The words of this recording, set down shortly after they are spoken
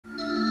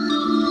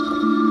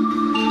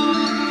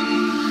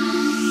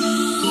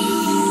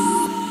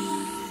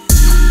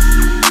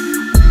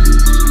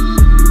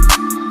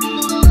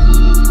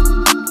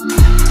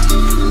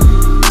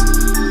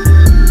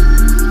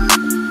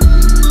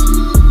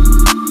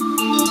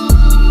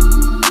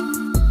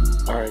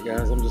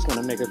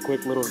to make a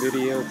quick little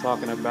video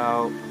talking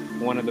about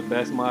one of the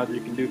best mods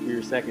you can do for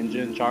your second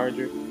gen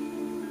charger.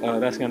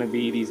 That's going to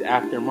be these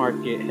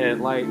aftermarket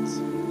headlights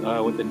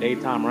with the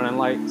daytime running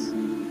lights.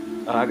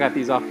 I got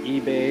these off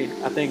eBay.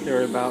 I think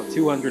they're about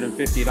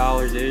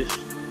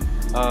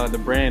 $250-ish. The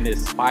brand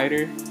is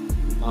Spider.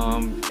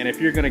 And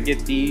if you're going to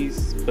get these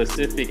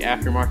specific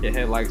aftermarket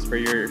headlights for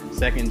your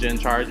second gen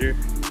charger,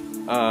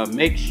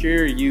 make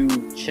sure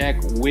you check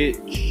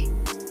which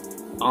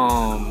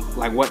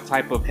like what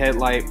type of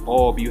headlight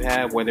bulb you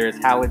have, whether it's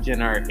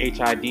halogen or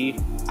HID.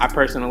 I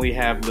personally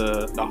have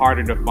the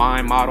harder to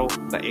find model,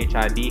 the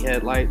HID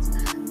headlights.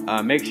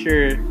 Make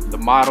sure the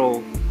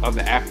model of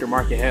the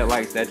aftermarket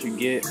headlights that you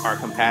get are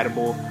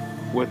compatible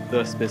with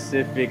the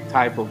specific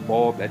type of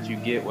bulb that you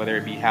get, whether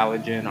it be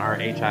halogen or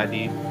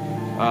HID.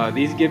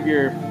 These give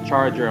your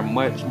charger a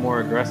much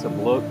more aggressive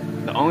look.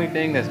 The only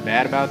thing that's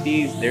bad about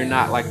these, they're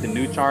not like the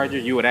new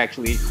chargers. You would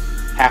actually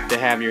have to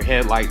have your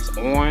headlights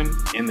on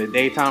in the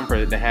daytime for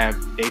it to have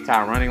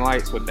daytime running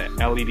lights with the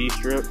LED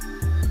strip.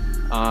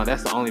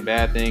 That's the only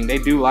bad thing. They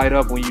do light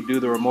up when you do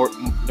the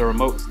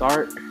remote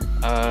start,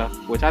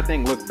 which I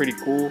think looks pretty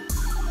cool.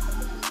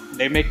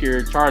 They make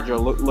your charger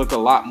look a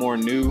lot more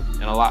new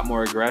and a lot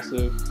more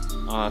aggressive,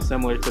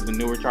 similar to the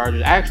newer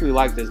chargers. I actually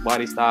like this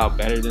body style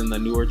better than the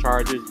newer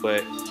chargers,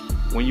 but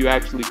when you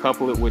actually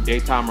couple it with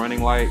daytime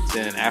running lights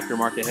and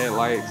aftermarket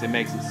headlights, it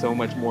makes it so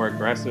much more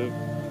aggressive.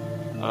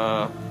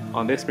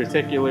 On this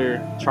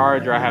particular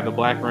charger, I have the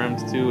black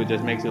rims too. It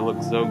just makes it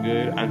look so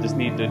good. I just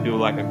need to do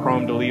like a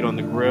chrome delete on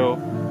the grill.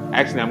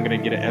 Actually, I'm gonna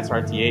get an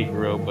SRT8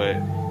 grill, but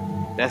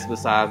that's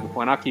besides the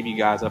point. I'll keep you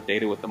guys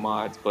updated with the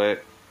mods,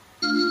 but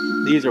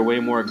these are way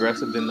more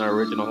aggressive than the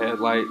original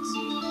headlights.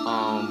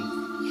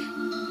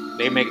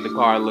 They make the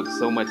car look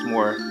so much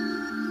more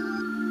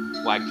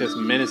like just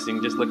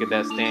menacing. Just look at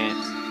that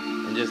stance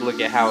and just look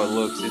at how it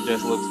looks. It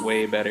just looks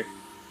way better.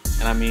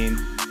 And I mean,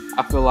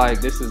 I feel like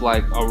this is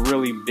like a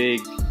really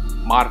big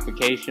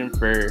modification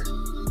for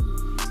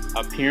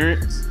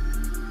appearance.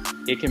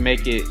 It can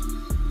make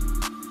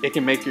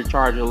your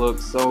charger look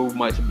so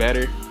much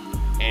better,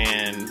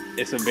 and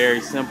it's a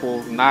very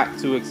simple, not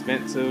too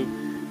expensive.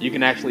 You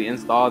can actually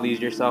install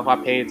these yourself. I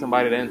paid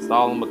somebody to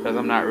install them because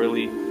I'm not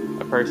really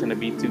a person to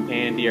be too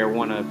handy or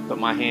want to put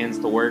my hands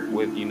to work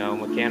with, you know,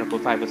 mechanical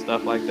type of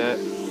stuff like that.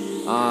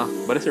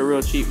 But it's a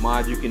real cheap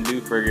mod you can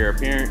do for your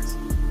appearance,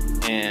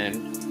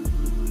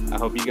 and I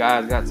hope you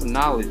guys got some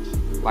knowledge.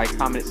 Like,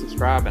 comment,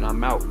 subscribe, and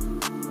I'm out.